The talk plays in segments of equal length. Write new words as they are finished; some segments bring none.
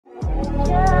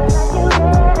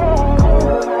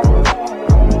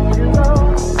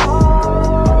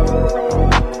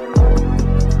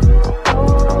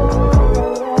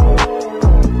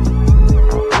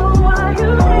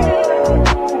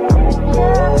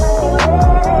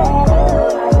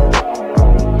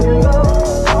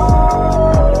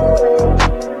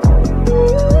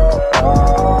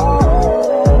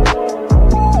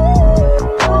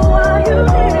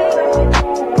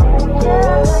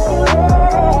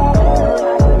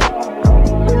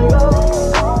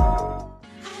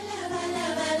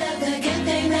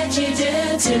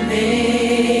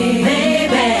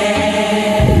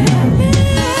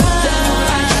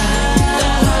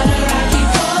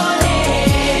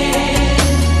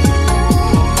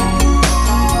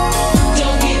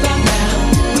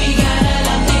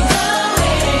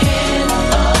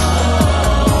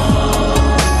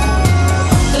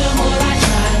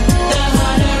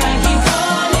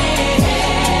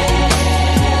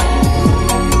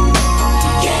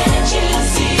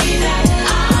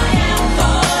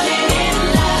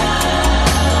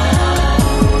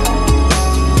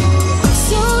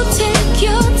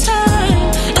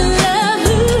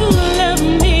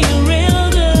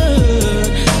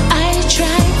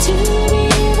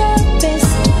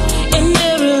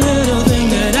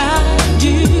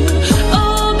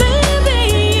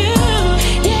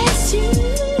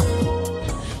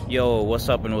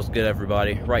up and what's good,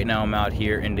 everybody? Right now I'm out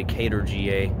here in Decatur,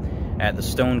 GA at the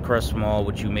Stonecrest Mall,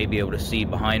 which you may be able to see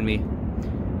behind me.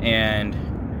 And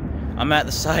I'm at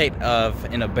the site of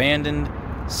an abandoned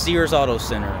Sears Auto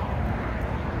Center.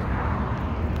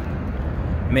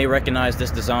 You may recognize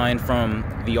this design from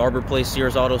the Arbor Place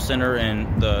Sears Auto Center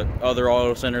and the other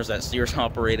auto centers that Sears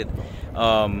operated.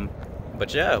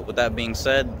 But yeah, with that being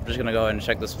said, I'm just gonna go ahead and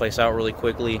check this place out really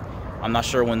quickly. I'm not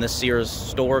sure when this Sears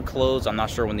store closed. I'm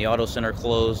not sure when the auto center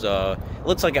closed. It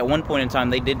looks like at one point in time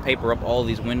they did paper up all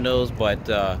these windows, but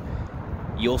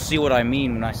you'll see what I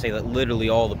mean when I say that literally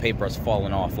all the paper has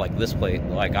fallen off. Like this place,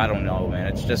 like I don't know, man.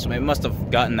 It's just, it must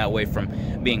have gotten that way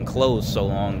from being closed so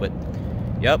long. But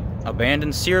yep,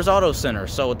 abandoned Sears Auto Center.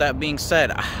 So with that being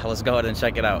said, let's go ahead and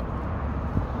check it out.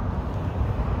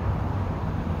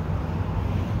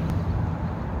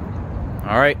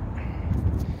 All right.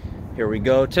 Here we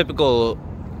go. Typical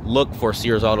look for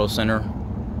Sears Auto Center.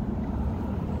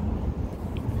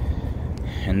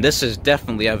 And this is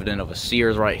definitely evident of a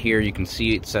Sears right here. You can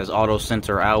see it says Auto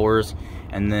Center hours,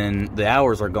 and then the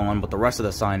hours are gone, but the rest of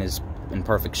the sign is in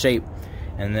perfect shape.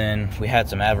 And then we had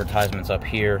some advertisements up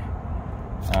here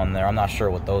on there. I'm not sure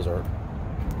what those are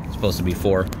supposed to be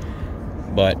for,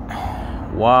 but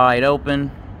wide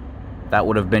open. That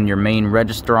would have been your main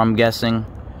register, I'm guessing.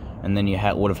 And then you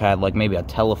would have had like maybe a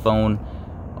telephone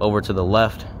over to the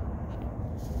left.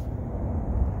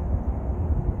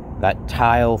 That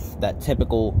tile, that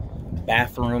typical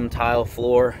bathroom tile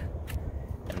floor.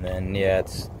 And then, yeah,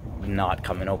 it's not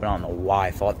coming open. I don't know why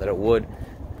I thought that it would.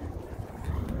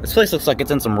 This place looks like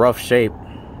it's in some rough shape.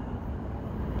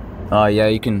 Yeah,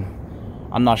 you can,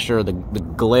 I'm not sure, the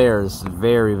glare is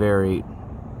very, very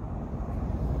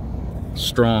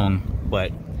strong,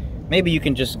 but maybe you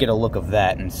can just get a look of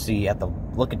that and see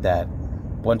look at that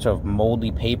bunch of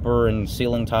moldy paper and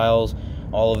ceiling tiles,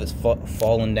 all of it's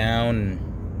fallen down, and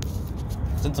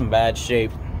it's in some bad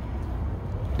shape.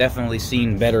 Definitely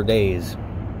seen better days.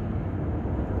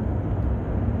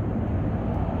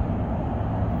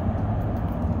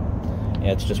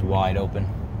 Yeah, it's just wide open.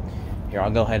 Here, I'll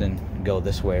go ahead and go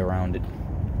this way around it.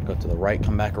 Go to the right,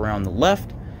 come back around the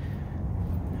left.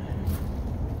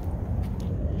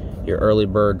 Your early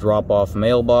bird drop-off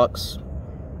mailbox.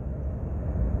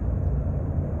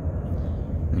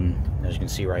 And as you can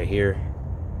see right here,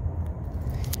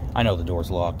 I know the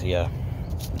door's locked, yeah.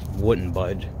 Wouldn't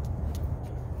budge.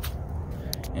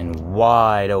 And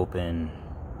wide open.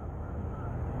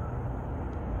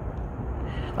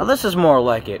 Now this is more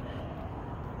like it.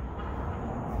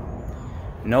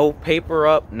 No paper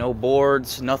up, no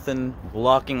boards, nothing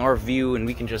blocking our view, and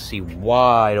we can just see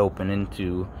wide open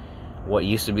into what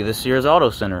used to be the Sears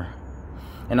Auto Center.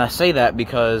 And I say that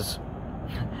because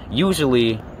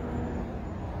usually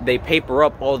they paper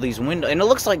up all these windows, and it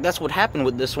looks like that's what happened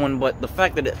with this one, but the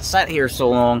fact that it sat here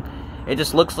so long, it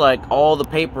just looks like all the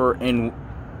paper and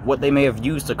what they may have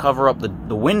used to cover up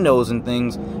the windows and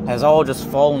things has all just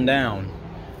fallen down.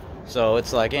 So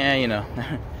it's like, you know.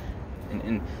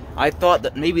 and I thought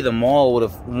that maybe the mall would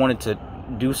have wanted to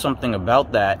do something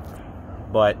about that,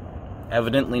 but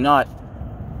evidently not.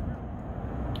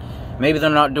 Maybe they're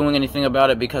not doing anything about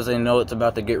it because they know it's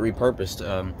about to get repurposed.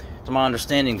 To my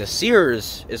understanding, the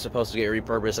Sears is supposed to get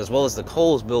repurposed, as well as the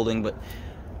Kohl's building, but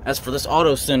as for this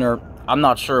auto center, I'm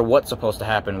not sure what's supposed to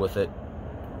happen with it.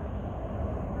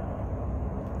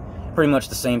 Pretty much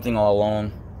the same thing all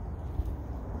along.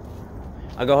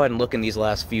 I'll go ahead and look in these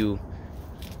last few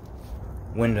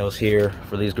windows here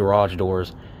for these garage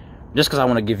doors, just because I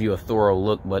want to give you a thorough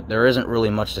look, but there isn't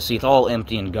really much to see. It's all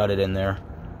empty and gutted in there.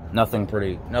 Nothing for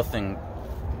you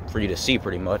to see,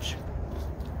 pretty much.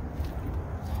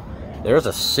 There's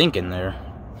a sink in there.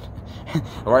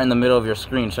 Right in the middle of your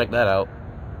screen. Check that out.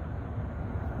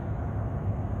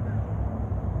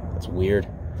 That's weird.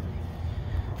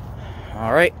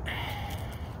 Alright.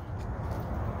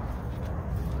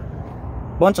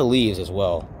 Bunch of leaves as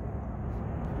well.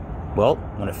 Well,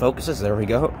 when it focuses, there we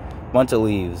go. Bunch of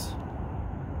leaves.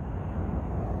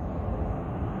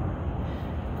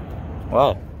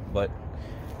 Wow. But,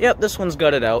 yep, this one's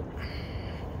gutted out.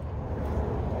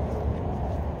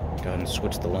 Go ahead and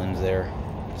switch the lens there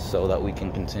so that we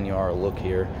can continue our look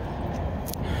here.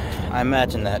 I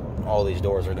imagine that all these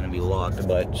doors are going to be locked,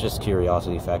 but it's just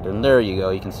curiosity factor. And there you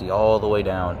go. You can see all the way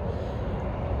down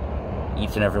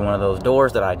each and every one of those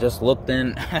doors that I just looked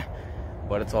in.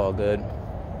 But it's all good.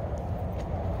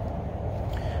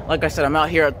 Like I said, I'm out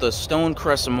here at the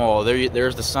Stonecrest Mall.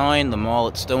 There's the sign, the mall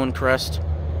at Stonecrest.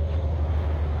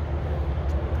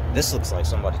 This looks like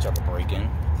somebody tried to break in.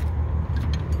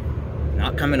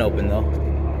 Not coming open though.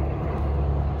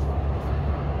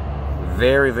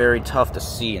 Very, very tough to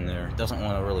see in there. It doesn't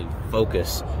want to really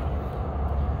focus.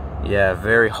 Yeah,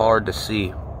 very hard to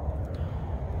see.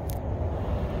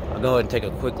 I'll go ahead and take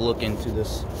a quick look into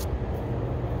this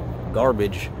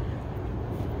garbage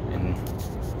and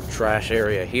trash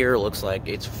area here. Looks like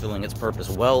it's fulfilling its purpose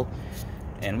well.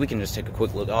 And we can just take a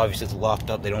quick look. Obviously, it's locked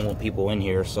up. They don't want people in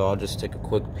here, so I'll just take a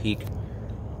quick peek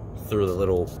through the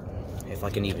little, if I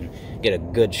can even get a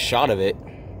good shot of it.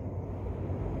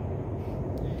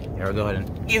 Here, I'll go ahead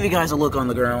and give you guys a look on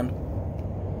the ground.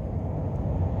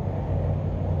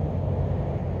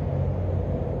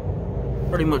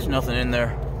 Pretty much nothing in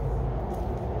there.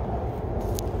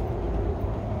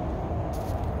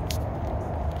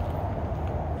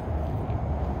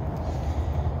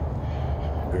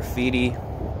 Graffiti.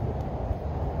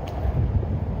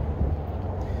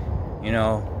 You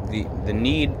know, the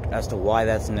need as to why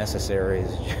that's necessary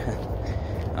is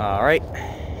all right.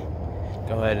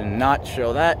 Go ahead and not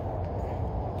show that.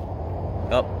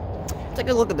 Oh, take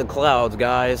a look at the clouds,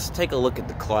 guys. Take a look at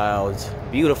the clouds.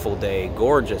 Beautiful day,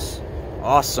 gorgeous,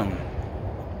 awesome,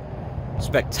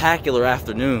 spectacular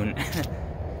afternoon.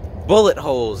 Bullet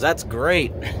holes, that's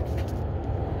great.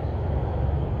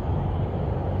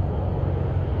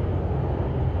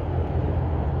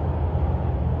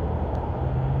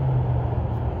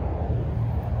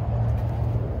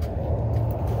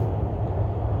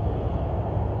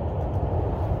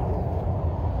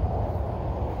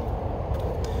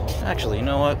 Actually, you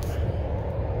know what?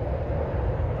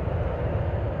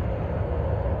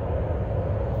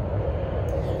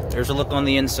 There's a look on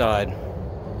the inside.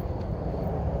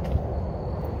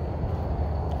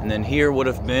 And then here would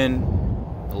have been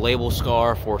the label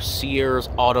scar for Sears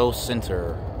Auto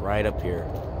Center, right up here.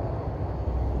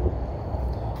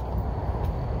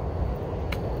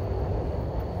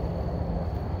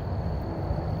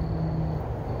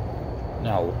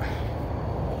 Now,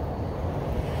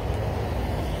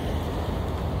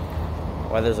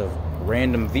 why there's a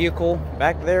random vehicle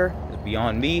back there is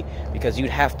beyond me, because you'd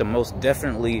have to most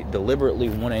definitely deliberately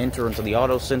want to enter into the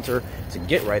auto center to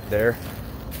get right there.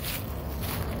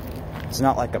 It's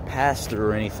not like a pass-through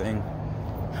or anything.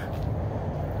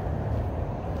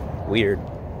 Weird.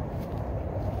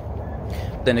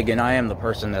 Then again, I am the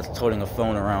person that's toting a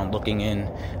phone around looking in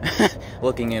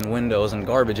looking in windows and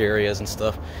garbage areas and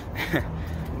stuff.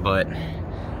 But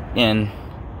and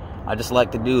I just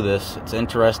like to do this. It's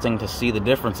interesting to see the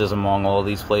differences among all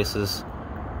these places.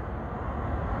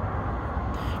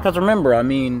 Because remember, I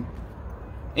mean,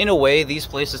 in a way, these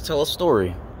places tell a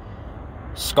story.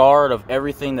 Scarred of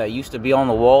everything that used to be on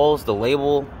the walls, the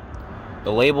labels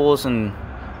and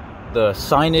the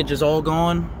signage is all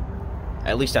gone.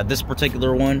 At least at this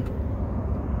particular one.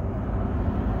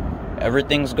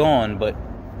 Everything's gone, but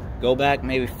go back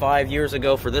maybe 5 years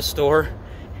ago for this store,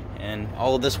 and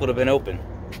all of this would have been open.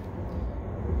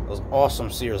 Those awesome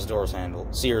Sears door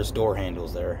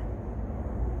handles there.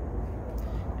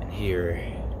 And here,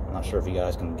 I'm not sure if you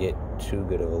guys can get too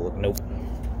good of a look. Nope.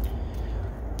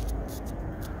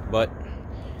 But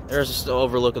there's just an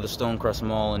overlook of the Stonecrest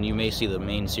Mall, and you may see the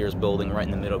main Sears building right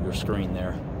in the middle of your screen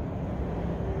there.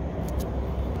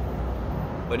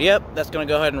 But yep, that's going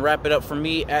to go ahead and wrap it up for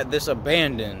me at this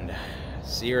abandoned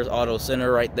Sears Auto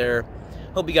Center right there.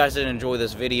 Hope you guys did enjoy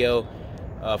this video.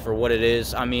 For what it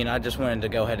is. I mean, I just wanted to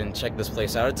go ahead and check this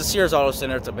place out. It's a Sears Auto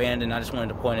Center. It's abandoned. I just wanted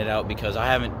to point it out because I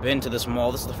haven't been to this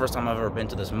mall. This is the first time I've ever been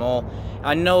to this mall.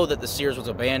 I know that the Sears was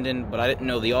abandoned, but I didn't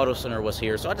know the Auto Center was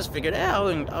here. So I just figured,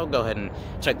 I'll go ahead and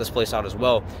check this place out as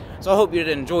well. So I hope you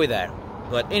did enjoy that.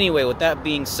 But anyway, with that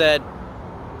being said,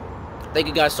 thank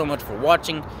you guys so much for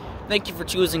watching. Thank you for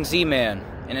choosing Z-Man.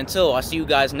 And until I see you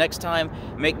guys next time,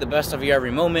 make the best of your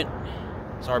every moment.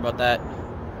 Sorry about that.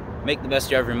 Make the best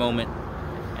of your every moment.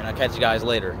 And I'll catch you guys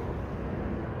later.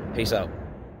 Peace out.